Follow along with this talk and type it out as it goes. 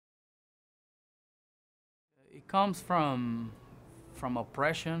It comes from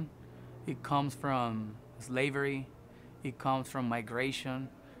oppression, it comes from slavery, it comes from migration,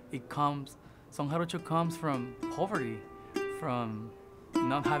 Son Jarocho comes from poverty, from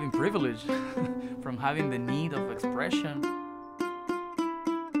not having privilege, from having the need of expression.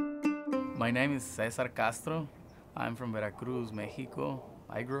 My name is César Castro. I'm from Veracruz, Mexico.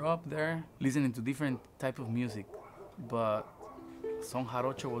 I grew up there listening to different type of music, but Son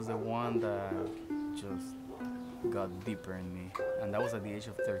Jarocho was the one that just got deeper in me. And that was at the age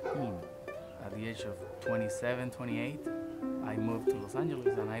of 13. At the age of 27, 28, I moved to Los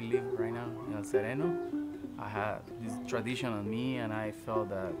Angeles and I live right now in El Sereno. I had this tradition on me and I felt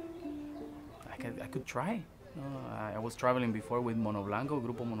that I could try. You know, I was traveling before with Mono Blanco,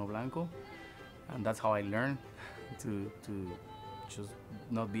 Grupo Mono Blanco, and that's how I learned to just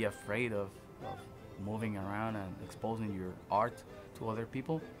not be afraid of moving around and exposing your art to other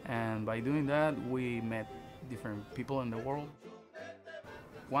people. And by doing that, we met different people in the world.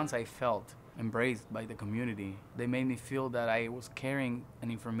 Once I felt embraced by the community, they made me feel that I was carrying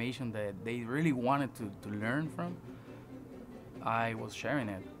an information that they really wanted to learn from. I was sharing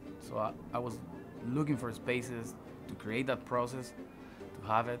it. So I was looking for spaces to create that process, to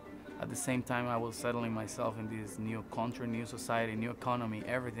have it. At the same time, I was settling myself in this new country, new society, new economy,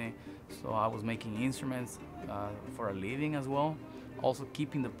 everything. So I was making instruments for a living as well. Also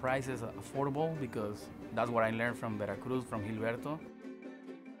keeping the prices affordable, because that's what I learned from Veracruz, from Gilberto.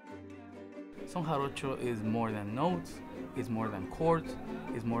 Son Jarocho is more than notes, it's more than chords,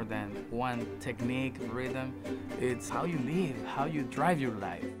 it's more than one technique, rhythm. It's how you live, how you drive your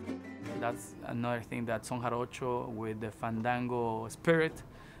life. That's another thing that Son Jarocho, with the fandango spirit,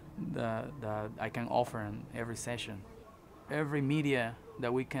 that I can offer in every session. Every media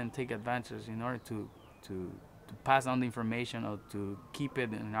that we can take advantage in order to pass on the information or to keep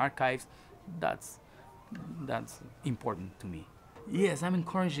it in archives, that's important to me. Yes, I'm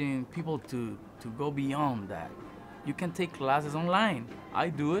encouraging people to go beyond that. You can take classes online. I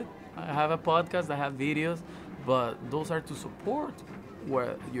do it. I have a podcast, I have videos, but those are to support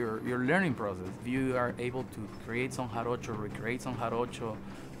where your learning process. If you are able to create Son Jarocho, recreate Son Jarocho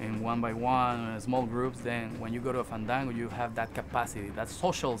in one by one, small groups, then when you go to a fandango, you have that capacity, that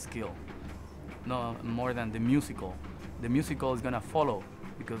social skill, no more than the musical. The musical is gonna follow,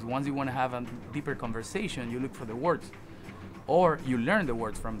 because once you want to have a deeper conversation, you look for the words, or you learn the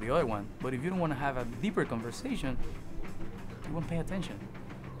words from the other one. But if you don't want to have a deeper conversation, you won't pay attention.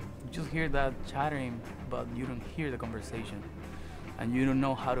 You just hear that chattering, but you don't hear the conversation, and you don't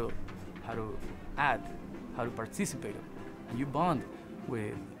know how to add, how to participate, and you bond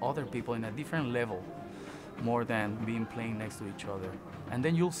with other people in a different level, more than being playing next to each other. And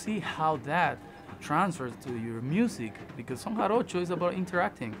then you'll see how that transfers to your music, because Son Jarocho is about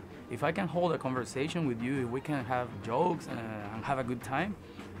interacting. If I can hold a conversation with you, if we can have jokes and have a good time,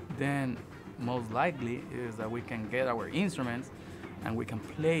 then most likely is that we can get our instruments and we can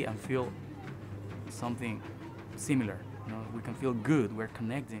play and feel something similar. You know, we can feel good, we're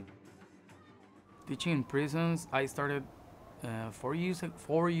connecting. Teaching in prisons, I started 4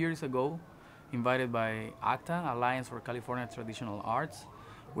 years ago, invited by ACTA, Alliance for California Traditional Arts,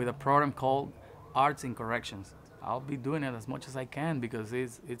 with a program called Arts in Corrections. I'll be doing it as much as I can, because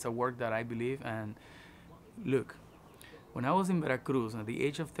it's a work that I believe. And look, when I was in Veracruz at the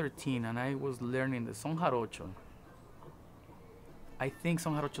age of 13 and I was learning the Son Jarocho, I think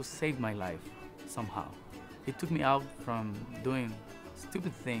Son Jarocho saved my life somehow. It took me out from doing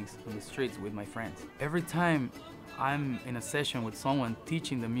stupid things on the streets with my friends. Every time I'm in a session with someone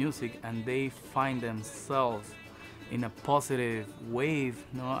teaching the music and they find themselves in a positive wave,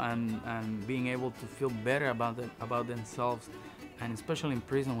 you know, and being able to feel better about themselves, and especially in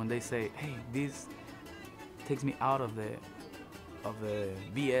prison when they say, hey, this takes me out of the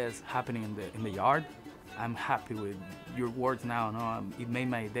BS happening in the yard. I'm happy with your words now. No, it made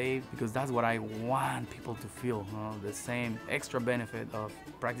my day, because that's what I want people to feel. You know, the same extra benefit of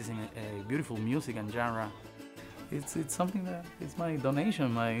practicing a beautiful music and genre. It's something that it's my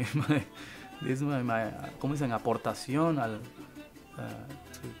donation, this is my ¿cómo dicen? Aportación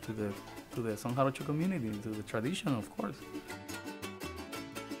to the Son Jarocho community, to the tradition, of course.